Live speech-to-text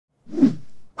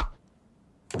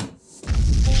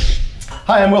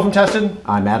Hi, I'm Will from Tested.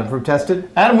 I'm Adam from Tested.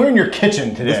 Adam, we're in your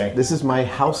kitchen today. This is my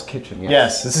house kitchen, yes.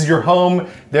 Yes, this is your home.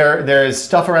 There is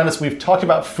stuff around us. We've talked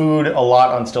about food a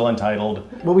lot on Still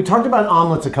Untitled. Well, we talked about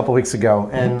omelets a couple weeks ago,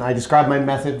 and I described my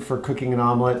method for cooking an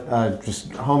omelet,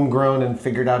 just homegrown and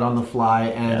figured out on the fly,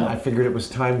 and I figured it was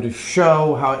time to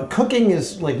show how cooking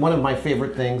is like one of my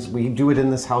favorite things. We do it in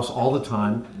this house all the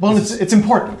time. Well, it's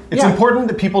important. It's important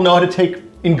that people know how to take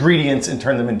ingredients and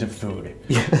turn them into food.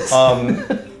 Yes.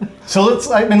 So let's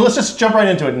just jump right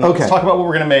into it and let's talk about what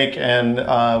we're gonna make, and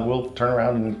we'll turn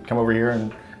around and come over here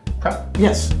and prep.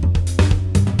 Yes.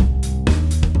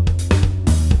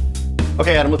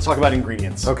 Okay, Adam, let's talk about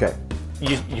ingredients. Okay.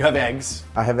 You have eggs.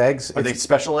 I have eggs. Are they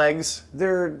special eggs?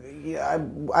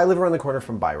 I live around the corner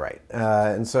from Buy Right,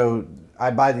 and so I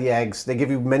buy the eggs. They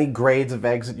give you many grades of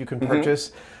eggs that you can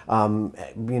purchase.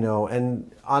 You know,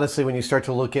 and honestly, when you start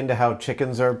to look into how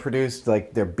chickens are produced,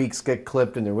 like their beaks get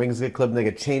clipped and their wings get clipped, and they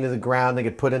get chained to the ground, they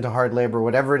get put into hard labor,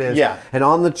 whatever it is. Yeah. And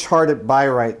on the chart at Buy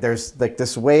Right, there's like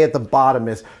this way at the bottom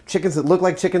is chickens that look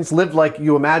like chickens, live like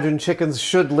you imagine chickens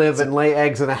should live, and lay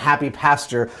eggs in a happy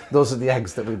pasture. Those are the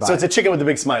eggs that we buy. So it's a chicken with a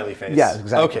big smiley face. Yeah,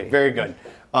 exactly. Okay, very good.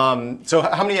 So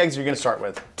how many eggs are you going to start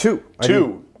with? Two.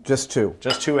 Just two.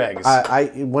 Just two eggs.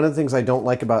 One of the things I don't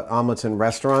like about omelets in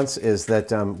restaurants is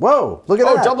that, whoa, look at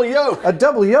that. Oh, double yolk. A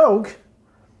double yolk?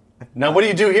 Now what do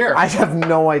you do here? I have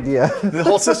no idea. The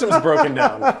whole system's broken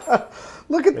down.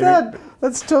 Look at that.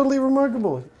 That's totally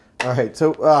remarkable. All right,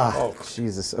 so,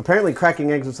 Jesus. Apparently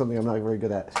cracking eggs is something I'm not very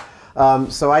good at.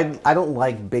 So I don't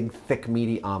like big, thick,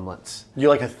 meaty omelets. You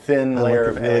like a thin layer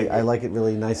of egg. I like it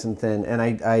really nice and thin, and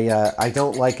I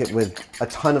don't like it with a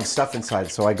ton of stuff inside,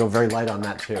 so I go very light on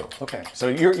that too. Okay, so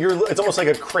it's almost like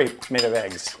a crepe made of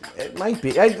eggs. It might be.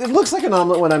 It looks like an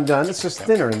omelet when I'm done. It's just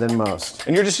thinner than most.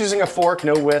 And you're just using a fork,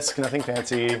 no whisk, nothing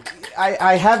fancy.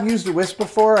 I have used a whisk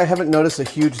before. I haven't noticed a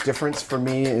huge difference for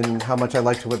me in how much I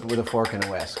like to whip it with a fork and a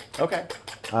whisk. Okay.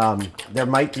 There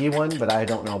might be one, but I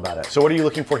don't know about it. So what are you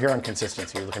looking for here on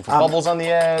consistency? You're looking for bubbles on the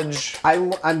edge?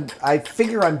 I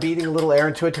figure I'm beating a little air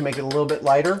into it to make it a little bit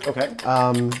lighter. Okay.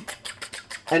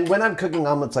 And when I'm cooking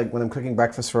omelets, like when I'm cooking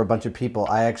breakfast for a bunch of people,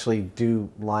 I actually do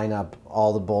line up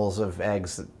all the bowls of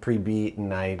eggs that pre-beat,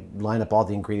 and I line up all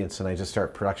the ingredients, and I just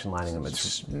start production lining them.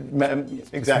 It's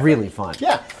really fun.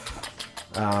 Yeah.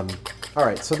 All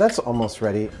right, so that's almost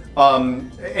ready.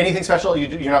 Anything special?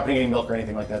 You're not putting any milk or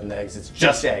anything like that in the eggs. It's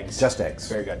just eggs. Just eggs.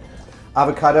 Very good.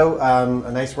 Avocado,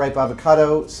 a nice ripe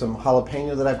avocado, some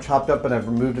jalapeno that I've chopped up, and I've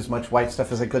removed as much white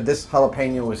stuff as I could. This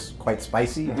jalapeno was quite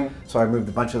spicy, so I removed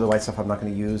a bunch of the white stuff I'm not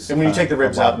going to use. And when you take the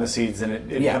ribs out and the seeds, then it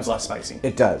becomes less spicy.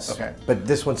 It does. Okay. But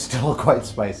this one's still quite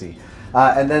spicy.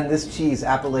 And then this cheese,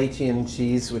 Appalachian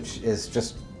cheese, which is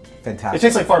just fantastic. It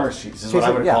tastes like farmer's cheese, is what I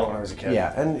would have called it when I was a kid.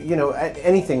 Yeah, and you know,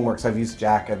 anything works. I've used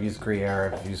Jack, I've used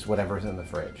Gruyere, I've used whatever's in the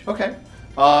fridge. Okay.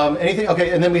 Anything?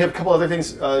 Okay, and then we have a couple other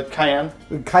things. Cayenne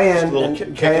cayenne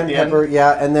pepper,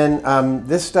 and then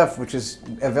this stuff, which is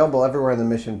available everywhere in the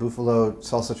Mission, Buffalo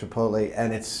salsa chipotle,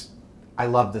 and I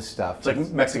love this stuff. It's like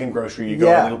Mexican grocery. You go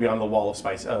and it'll be on the wall of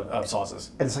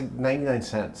sauces. And it's like 99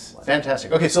 cents.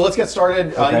 Fantastic. Okay, so let's get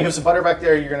started. You have some butter back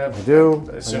there. You're gonna. I do.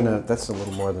 That's a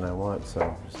little more than I want.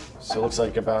 So it looks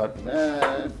like about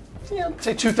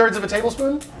say 2/3 of a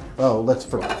tablespoon. Oh, let's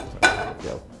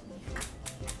go.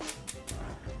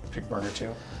 Pick burner too.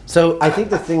 So I think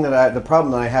the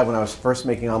problem that I had when I was first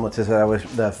making omelets is that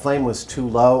the flame was too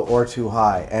low or too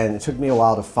high, and it took me a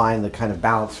while to find the kind of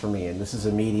balance for me. And this is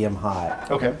a medium high.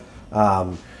 Okay.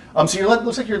 So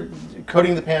looks like you're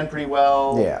coating the pan pretty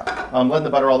well. Yeah. Letting the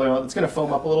butter all the way on. It's going to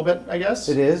foam up a little bit, I guess.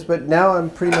 It is, but now I'm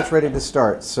pretty much ready to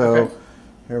start. So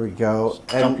here we go.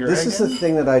 And this is the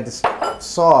thing that I just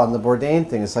saw on the Bourdain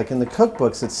thing. It's like in the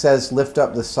cookbooks, it says lift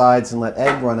up the sides and let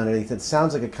egg run underneath. It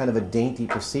sounds like a kind of a dainty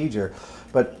procedure,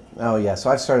 but so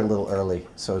I've started a little early,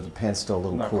 so the pan's still a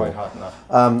little cool. Not quite hot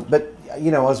enough. But you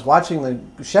know, I was watching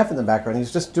the chef in the background. He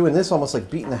was just doing this, almost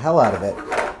like beating the hell out of it.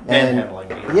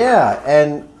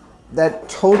 And that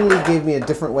totally gave me a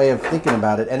different way of thinking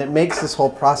about it, and it makes this whole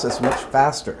process much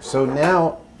faster. So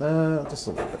now, just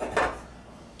a little bit.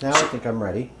 Now I think I'm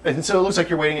ready. And so it looks like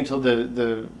you're waiting until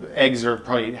the eggs are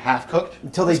probably half cooked.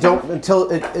 Until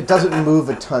it doesn't move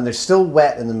a ton. They're still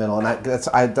wet in the middle, and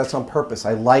that's on purpose.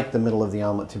 I like the middle of the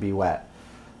omelet to be wet.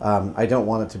 I don't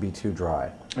want it to be too dry.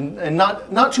 And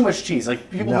not too much cheese. Like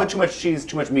people put too much cheese,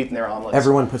 too much meat in their omelets.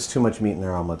 Everyone puts too much meat in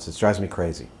their omelets. It drives me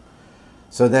crazy.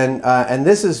 So then, and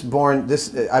this is born,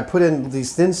 I put in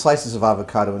these thin slices of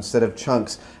avocado instead of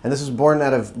chunks, and this was born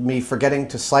out of me forgetting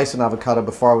to slice an avocado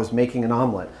before I was making an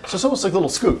omelet. So it's almost like little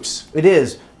scoops. It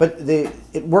is, but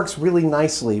it works really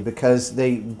nicely because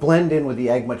they blend in with the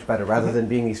egg much better rather than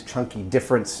being these chunky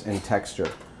difference in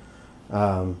texture.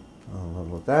 A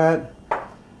little of that.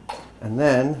 And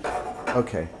then,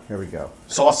 okay, here we go.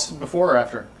 Sauce before or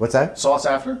after? What's that? Sauce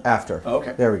after? After. Oh,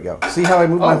 okay. There we go. See how I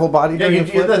move my whole body during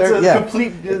the flip that's there? a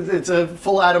complete, it's a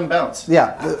full Adam bounce.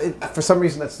 Yeah, for some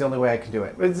reason that's the only way I can do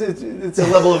it. It's a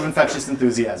level of infectious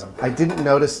enthusiasm. I didn't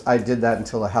notice I did that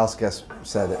until a house guest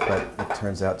said it, but it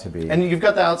turns out to be. And you've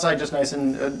got the outside just nice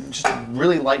and just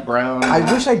really light brown. I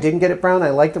wish I didn't get it brown. I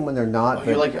like them when they're not. Oh,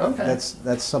 you're like, okay.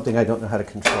 That's something I don't know how to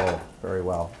control very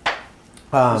well.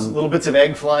 There's little bits of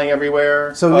egg flying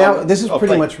everywhere. So now this is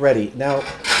pretty much ready. Now,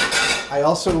 I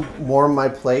also warm my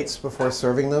plates before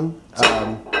serving them.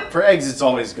 For eggs, it's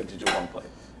always good to do one plate.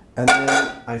 And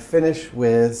then I finish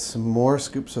with some more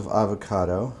scoops of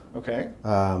avocado. Okay.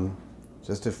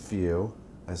 Just a few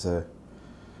as a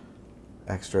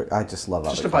extra. I just love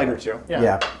avocado. Just a bite or two. Yeah.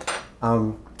 Yeah.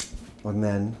 And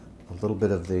then a little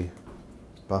bit of the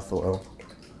buffalo,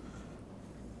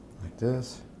 like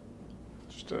this.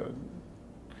 Just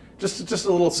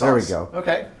a little sauce. There we go.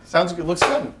 Okay, sounds good. Looks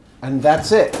good. And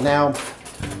that's it. Now,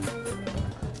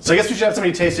 so I guess we should have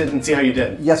somebody taste it and see how you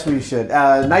did. yes, we should.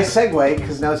 Nice segue,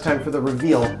 because now it's time for the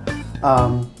reveal.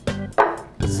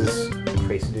 This is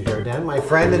Traci de Jardins, my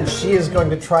friend, and she is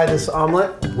going to try this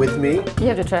omelet with me. You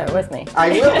have to try it with me. I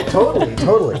will, totally,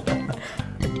 totally.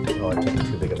 Oh, I took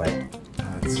too big a bite.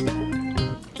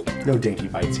 No dainty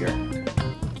bites here.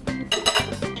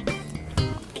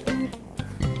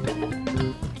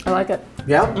 I like it.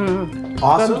 Yeah?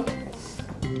 Awesome.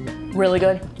 Really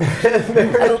good.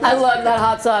 I love that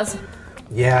hot sauce.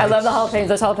 Yeah. I love the jalapenos.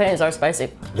 Those jalapenos are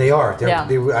spicy. They are. Yeah.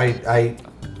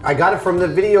 I got it from the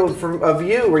video of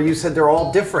you where you said they're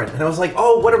all different, and I was like,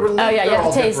 oh, what a relief! Oh yeah, you have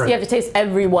to taste. Different. You have to taste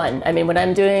every one. I mean, when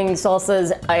I'm doing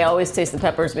salsas, I always taste the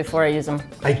peppers before I use them.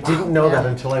 I didn't know that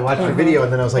until I watched your video,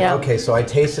 and then I was like, Yeah. okay, so I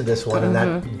tasted this one, and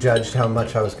that judged how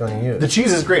much I was going to use. The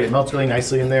cheese is great. It melts really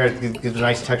nicely in there. It gives a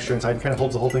nice texture inside and kind of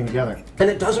holds the whole thing together. And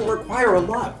it doesn't require a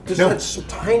lot. Just No. that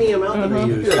tiny amount that I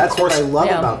use. That's what I love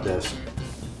about this.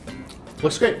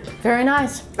 Looks great. Very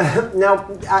nice. Now,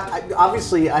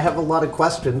 obviously, I have a lot of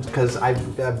questions because I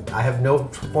have no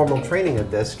formal training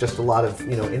at this, just a lot of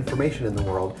information in the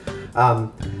world.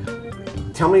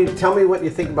 Tell me what you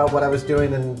think about what I was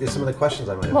doing and some of the questions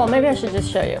I might have. Well, maybe I should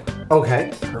just show you.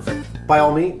 Okay, perfect. By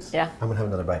all means. Yeah. I'm gonna have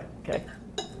another bite. Okay.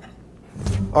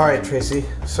 All right, Traci.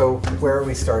 So where are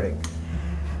we starting?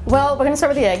 Well, we're gonna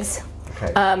start with the eggs.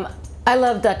 Okay. I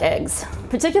love duck eggs,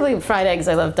 particularly fried eggs.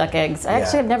 I love duck eggs. I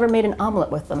actually have never made an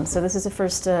omelet with them, so this is the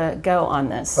first go on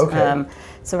this. Okay.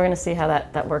 So we're going to see how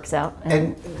that works out.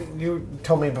 And you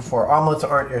told me before, omelets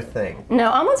aren't your thing.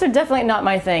 No, omelets are definitely not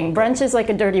my thing. Brunch is like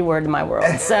a dirty word in my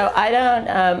world. So I don't,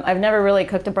 I've never really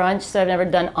cooked a brunch, so I've never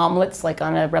done omelets like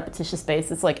on a repetitious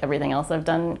basis like everything else I've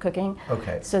done cooking.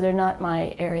 Okay. So they're not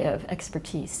my area of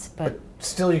expertise. But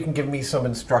still, you can give me some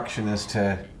instruction as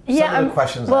to some of the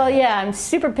questions. I'm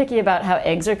super picky about how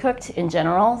eggs are cooked in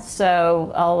general.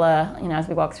 So I'll, as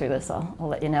we walk through this, I'll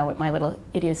let you know what my little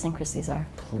idiosyncrasies are.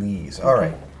 Please. All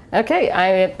right. Okay,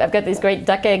 I've got these great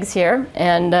duck eggs here,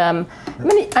 and I'm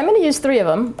gonna use 3 of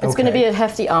them. It's gonna be a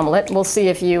hefty omelet. We'll see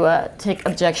if you take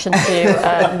objection to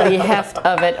the heft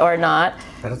of it or not.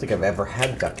 I don't think I've ever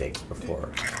had duck eggs before.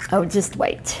 Oh, just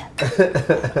wait.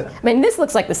 I mean, this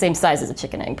looks like the same size as a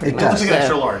chicken egg, pretty much. It looks like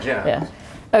extra large, yeah. Yeah.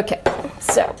 Okay,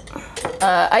 so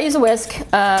I use a whisk,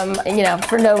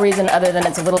 for no reason other than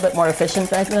it's a little bit more efficient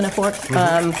than a fork.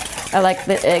 I like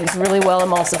the eggs really well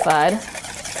emulsified.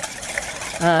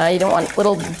 You don't want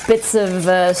little bits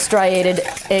of striated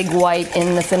egg white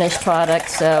in the finished product,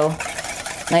 so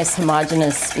nice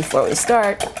homogeneous before we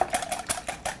start.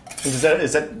 Is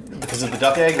that because of the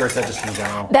duck egg, or is that just in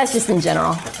general? That's just in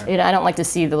general. Okay. I don't like to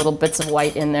see the little bits of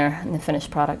white in there in the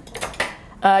finished product.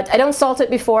 I don't salt it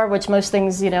before, which most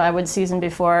things, I would season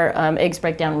before. Eggs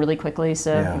break down really quickly,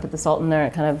 so you put the salt in there,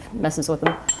 it kind of messes with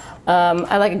them.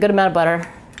 I like a good amount of butter.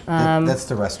 That's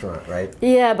the restaurant, right?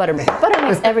 Yeah, butter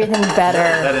makes everything better.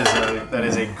 That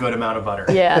is a good amount of butter.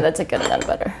 Yeah, that's a good amount of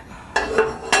butter.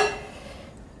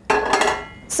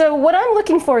 So what I'm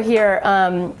looking for here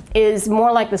is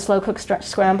more like the slow cook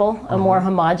scramble, a more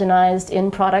homogenized in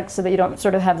product, so that you don't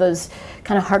sort of have those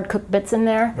kind of hard cooked bits in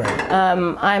there. Right.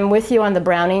 I'm with you on the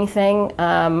browning thing.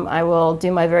 I will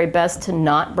do my very best to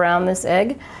not brown this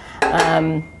egg.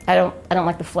 I don't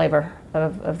like the flavor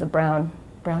of the brown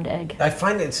browned egg. I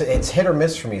find it's hit or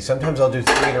miss for me. Sometimes I'll do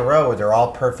 3 in a row where they're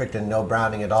all perfect and no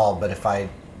browning at all. But if I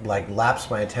like lapse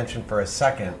my attention for a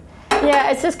second,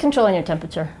 yeah, it's just controlling your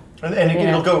temperature. And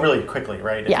it'll go really quickly,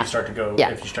 right? If Yeah. you start to go, Yeah.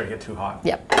 if you start to get too hot.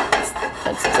 Yep,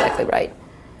 that's exactly right.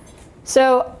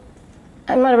 So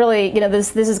I'm not really,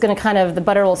 this is going to kind of, the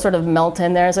butter will sort of melt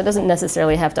in there, so it doesn't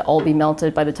necessarily have to all be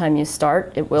melted by the time you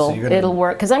start. It will, it'll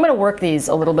work, because I'm going to work these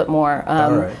a little bit more,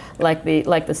 like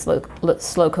the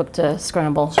slow cooked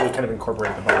scramble. So you kind of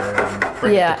incorporate the butter and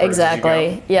bring Yeah, up the curds as you go.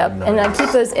 exactly. Yep, Nice. and I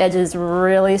keep those edges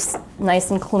really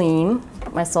nice and clean.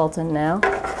 Put my salt in now.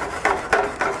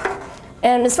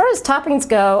 And as far as toppings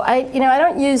go, I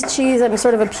don't use cheese. I'm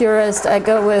sort of a purist. I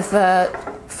go with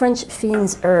French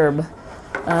fiends herb,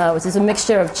 which is a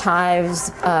mixture of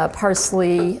chives,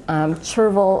 parsley,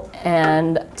 chervil,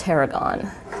 and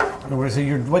tarragon. so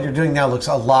what you're doing now looks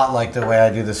a lot like the way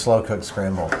I do the slow cooked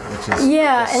scramble, which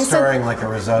is stirring like a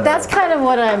risotto. That's kind of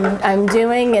what I'm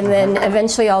doing, and then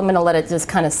eventually I'm going to let it just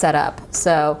kind of set up.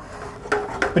 So,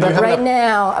 but right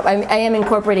now I am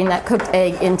incorporating that cooked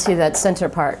egg into that center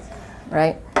part.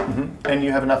 Right? Mm-hmm. And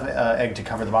you have enough egg to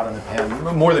cover the bottom of the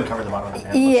pan, more than cover the bottom of the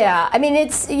pan. Yeah, I mean,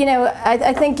 it's,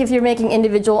 I think if you're making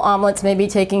individual omelets, maybe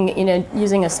taking,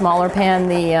 using a smaller pan,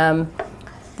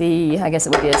 I guess it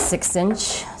would be a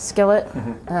 6-inch skillet.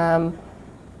 Mm-hmm.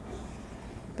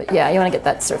 But yeah, you want to get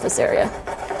that surface area.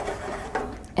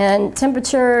 And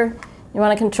temperature, you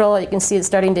want to control it. You can see it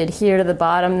starting to adhere to the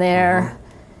bottom there.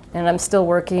 Mm-hmm. And I'm still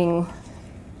working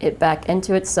it back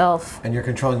into itself. And you're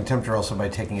controlling the temperature also by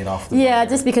taking it off the Yeah,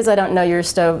 just because I don't know your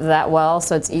stove that well,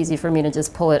 so it's easy for me to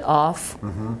just pull it off.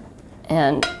 Mm-hmm.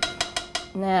 And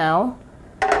now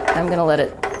I'm going to let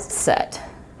it set.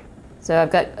 So I've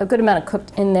got a good amount of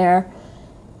cooked in there,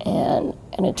 and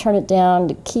I'm going to turn it down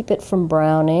to keep it from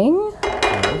browning.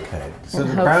 Okay. So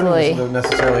the browning isn't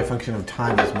necessarily a function of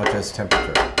time as much as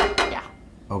temperature. Yeah.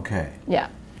 Okay. Yeah.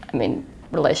 I mean,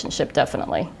 relationship,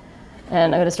 definitely.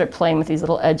 And I'm going to start playing with these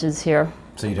little edges here.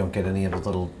 So you don't get any of the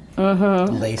little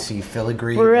lacy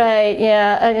filigree? Right,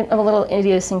 yeah. I'm a little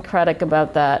idiosyncratic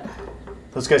about that.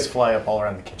 Those guys fly up all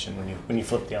around the kitchen when you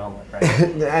flip the omelet, right?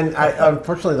 And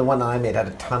unfortunately, the one that I made had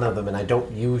a ton of them, and I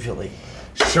don't usually.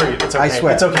 Sure, it's okay. I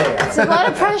swear. It's okay. It's a lot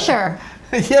of pressure.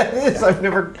 Yeah, it is.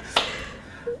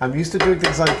 I'm used to doing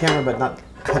things on camera, but not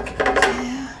cooking.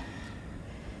 Yeah.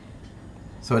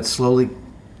 So it's slowly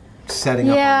setting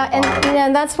up. Yeah,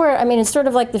 and that's where, I mean, it's sort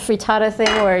of like the frittata thing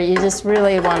where you just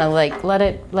really want to like let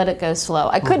it go slow.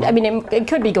 I could, I mean, it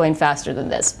could be going faster than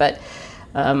this, but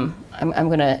I'm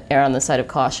going to err on the side of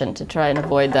caution to try and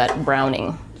avoid that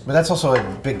browning. But that's also a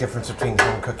big difference between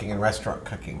home cooking and restaurant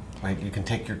cooking, right? You can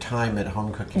take your time at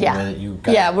home cooking.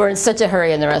 Yeah, we're in such a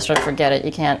hurry in the restaurant, forget it.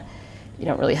 You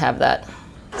don't really have that.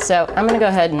 So I'm going to go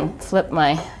ahead and flip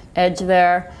my edge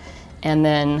there, and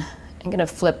then I'm going to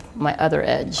flip my other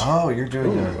edge. Oh, you're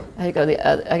doing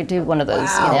that. I do one of those.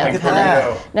 Wow, look at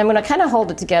that. And I'm going to kind of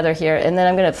hold it together here, and then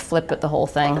I'm going to flip it the whole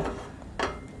thing.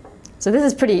 So this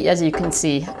is pretty, as you can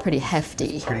see, pretty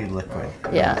hefty. It's pretty liquid.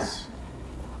 Yeah. Nice.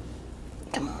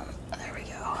 Come on, there we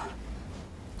go.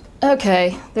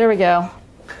 Okay, there we go.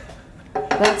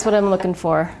 That's what I'm looking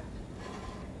for.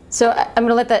 So I'm going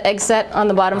to let that egg set on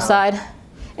the bottom side,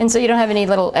 and so you don't have any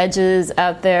little edges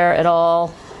out there at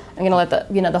all. I'm going to let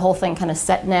the whole thing kind of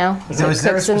set now. So is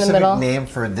there a specific name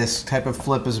for this type of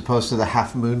flip as opposed to the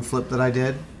half moon flip that I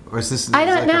did? Or is this I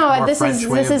don't know. This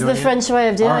is the French way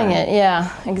of doing it.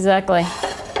 Yeah, exactly.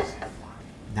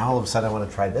 Now all of a sudden I want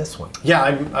to try this one. Yeah,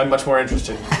 I'm much more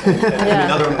interested in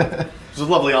another one. It's a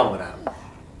lovely omelet out.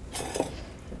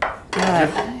 All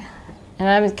right. And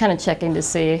I'm kind of checking to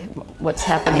see what's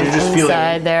happening just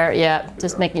inside there. Yeah,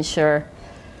 just making sure.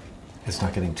 It's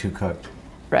not getting too cooked.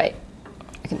 Right.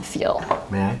 I can feel.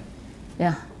 May I?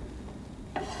 Yeah.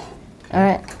 All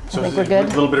right. So I think we're good. A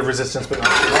little bit of resistance, but not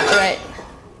too much. All right.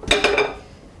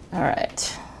 All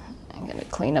right. I'm going to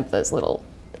clean up those little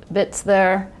bits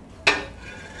there.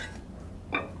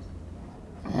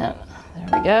 Yeah,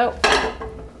 there we go.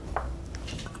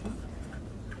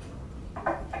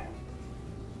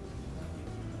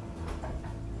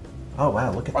 Oh,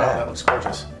 wow, look at Wow, that. that looks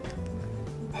gorgeous.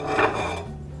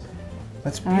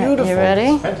 That's All right, beautiful. you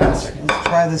ready? Fantastic. Let's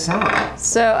try this out.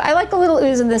 So I like a little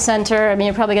ooze in the center. I mean,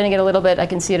 you're probably going to get a little bit. I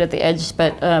can see it at the edge,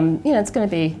 but it's going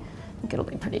to be. I think it'll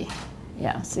be pretty.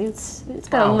 Yeah. See, it's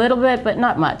got a little bit, but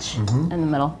not much in the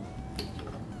middle.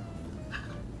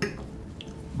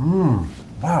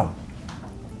 Wow.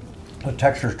 The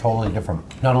texture is totally different.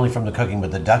 Not only from the cooking,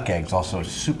 but the duck eggs also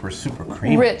super, super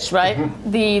creamy. Rich, right?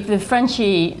 The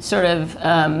Frenchy sort of,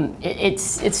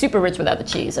 it's super rich without the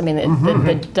cheese. I mean,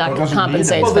 the duck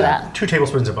compensates for that. 2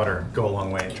 tablespoons of butter go a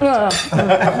long way.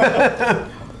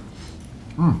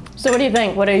 So what do you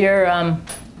think? What are your...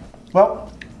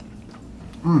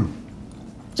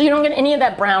 So you don't get any of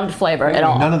that browned flavor at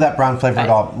all? None of that brown flavor at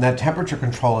all. And that temperature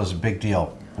control is a big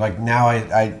deal. Like now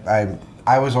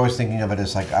I was always thinking of it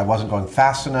as like I wasn't going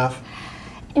fast enough.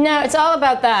 No, it's all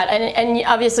about that, and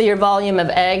obviously your volume of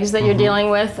eggs that you're dealing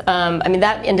with. I mean,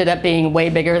 that ended up being way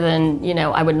bigger than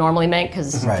I would normally make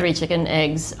because 3 chicken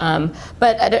eggs. But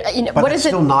what is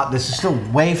it? This is still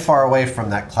way far away from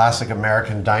that classic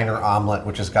American diner omelet,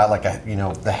 which has got like a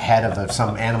the head of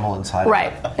some animal inside.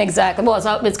 Right, exactly. Well,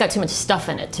 it's got too much stuff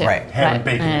in it too. Right, ham and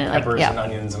bacon, peppers and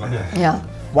onions and yeah.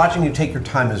 Watching you take your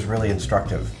time is really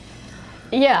instructive.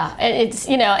 Yeah, it's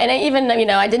and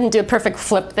I didn't do a perfect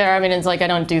flip there. I mean, it's like I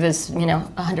don't do this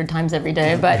 100 times every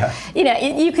day, but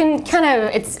you can kind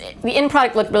of the end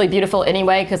product looked really beautiful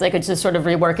anyway because I could just sort of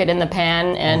rework it in the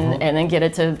pan and then get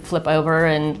it to flip over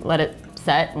and let it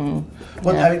set and.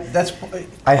 Well, I mean,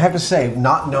 I have to say,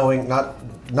 not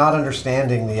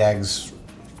understanding the eggs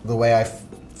the way I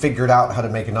figured out how to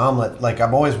make an omelet, like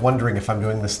I'm always wondering if I'm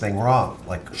doing this thing wrong.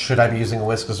 Like, should I be using a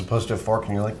whisk as opposed to a fork?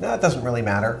 And you're like, no, it doesn't really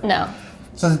matter. No.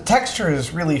 So the texture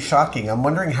is really shocking. I'm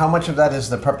wondering how much of that is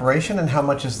the preparation and how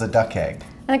much is the duck egg?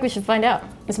 I think we should find out.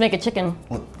 Let's make a chicken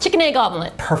egg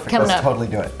omelet. Perfect. Coming Let's up. totally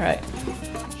do it. All right.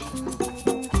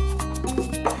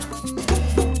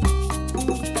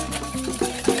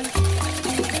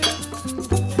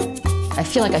 I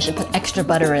feel like I should put extra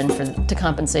butter in to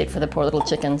compensate for the poor little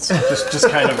chickens. just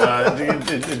kind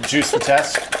of juice the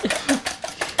test.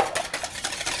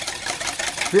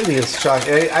 Really is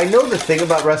shocking. I know the thing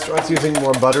about restaurants using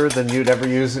more butter than you'd ever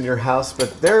use in your house,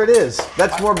 but there it is.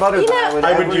 That's more butter than I would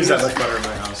ever use that much butter in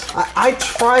my house. I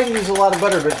try to use a lot of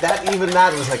butter, but that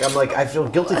was like, I feel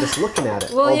guilty just looking at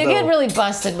it. Well, you get really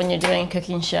busted when you're doing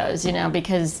cooking shows,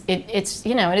 because it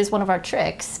is one of our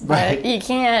tricks. But right. You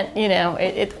can't, you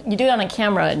do it on a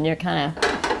camera and you're kind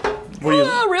of, really?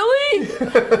 No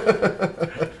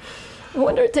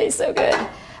wonder it tastes so good.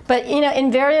 But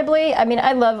invariably, I mean,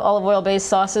 I love olive oil-based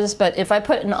sauces, but if I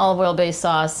put an olive oil-based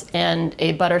sauce and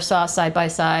a butter sauce side by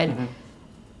side,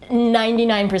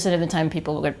 99% of the time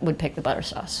people would pick the butter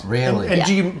sauce. Really? And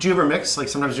do you ever mix? Like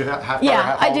sometimes you have half butter, yeah,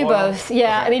 half I do olive oil? both.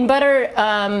 Yeah, okay. I mean,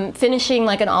 butter, finishing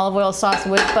like an olive oil sauce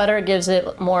with butter gives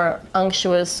it more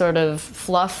unctuous sort of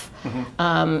fluff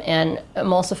and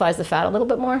emulsifies the fat a little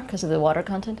bit more because of the water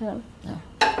content in it. Yeah.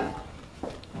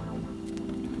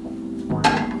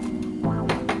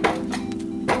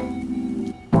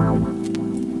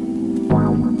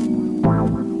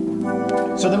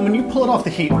 So then when you pull it off the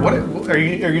heat, what are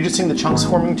you just seeing the chunks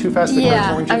forming too fast?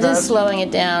 Yeah, I'm just slowing it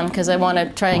down because I want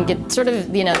to try and get sort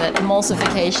of, that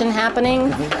emulsification happening.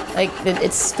 Like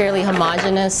it's fairly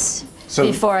homogeneous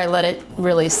before I let it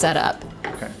really set up.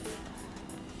 Okay.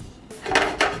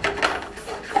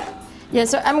 Yeah,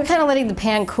 so I'm kind of letting the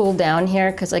pan cool down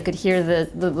here because I could hear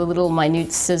the little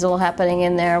minute sizzle happening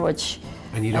in there, which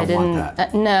and you don't want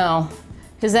that. No,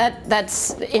 because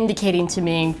that's indicating to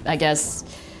me, I guess,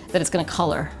 that it's going to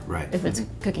color if it's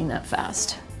cooking that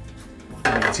fast.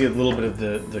 You can see a little bit of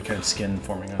the kind of skin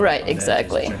forming on right, on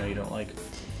exactly. Edges, which I know you don't like.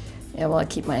 Yeah, well, I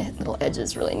keep my little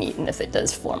edges really neat, and if it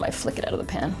does form, I flick it out of the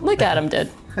pan, like Adam did.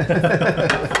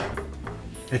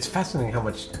 It's fascinating how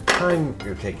much time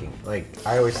you're taking. Like,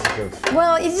 I always think of...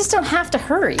 Well, you just don't have to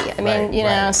hurry. I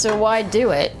mean, so why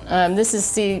do it? This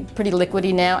is pretty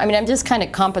liquidy now. I mean, I'm just kind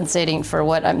of compensating for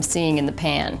what I'm seeing in the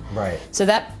pan. Right. So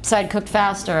that side cooked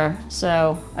faster,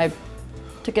 so I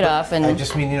took it off and... I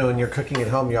just mean, when you're cooking at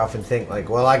home, you often think like,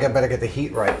 well, I better get the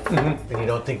heat right. And you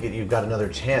don't think that you've got another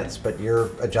chance, but you're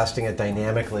adjusting it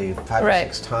dynamically 5 or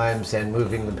 6 times and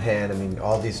moving the pan. I mean,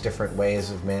 all these different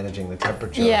ways of managing the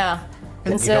temperature. Yeah.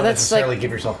 And so you don't necessarily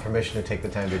give yourself permission to take the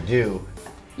time to do.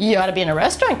 You ought to be in a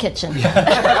restaurant kitchen.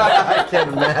 I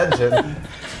can't imagine.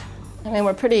 I mean,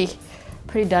 we're pretty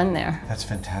done there. That's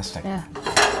fantastic. Yeah.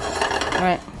 All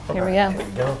right, here we go. Here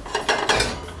we go.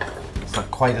 It's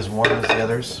not quite as warm as the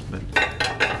others, but...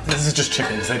 This is just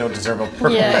chickens. They don't deserve a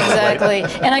perfect. Yeah, exactly.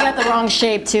 And I got the wrong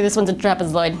shape, too. This one's a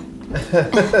trapezoid.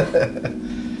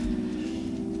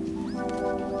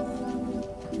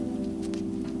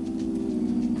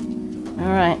 All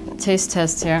right, taste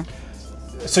test here.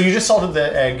 So you just salted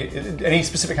the egg. Any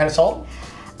specific kind of salt?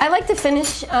 I like to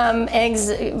finish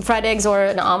fried eggs or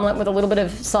an omelet with a little bit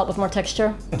of salt with more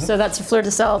texture. So that's a fleur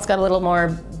de sel. It's got a little more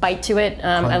bite to it.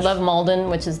 I love Malden,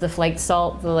 which is the flaked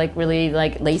salt, the really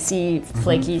lacy,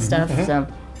 flaky stuff. So.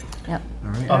 Yep. All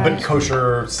right. But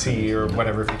kosher C or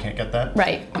whatever if you can't get that.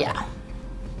 Right, yeah.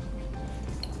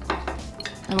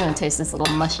 I'm gonna taste this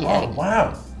little mushy egg. Oh,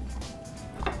 wow.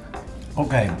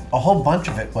 Okay, a whole bunch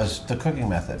of it was the cooking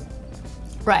method.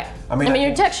 Right. I mean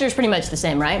your texture is pretty much the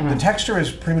same, right? The texture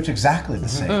is pretty much exactly the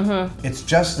same. It's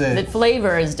just the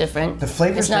flavor is different. The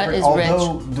flavor is different, as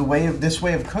although rich. this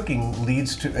way of cooking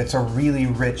leads to, it's a really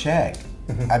rich egg.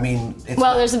 I mean, it's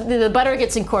well, there's the butter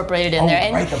gets incorporated in there,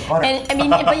 and right, the butter. And I mean,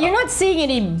 but you're not seeing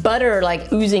any butter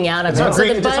like oozing out of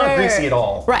it. It's not greasy at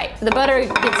all. Right, the butter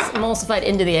gets emulsified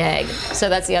into the egg, so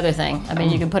that's the other thing. I mean,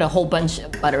 you can put a whole bunch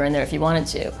of butter in there if you wanted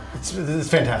to. It's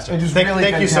fantastic. It is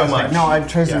thank you so much. No,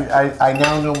 Traci, I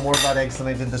now know more about eggs than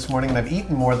I did this morning, and I've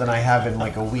eaten more than I have in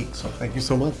like a week. So thank you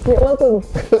so much. You're welcome.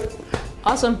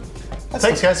 Awesome.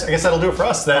 Thanks, guys. I guess that'll do it for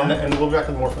us then, and we'll be back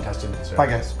with more fantastic. Bye,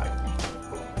 guys. Bye.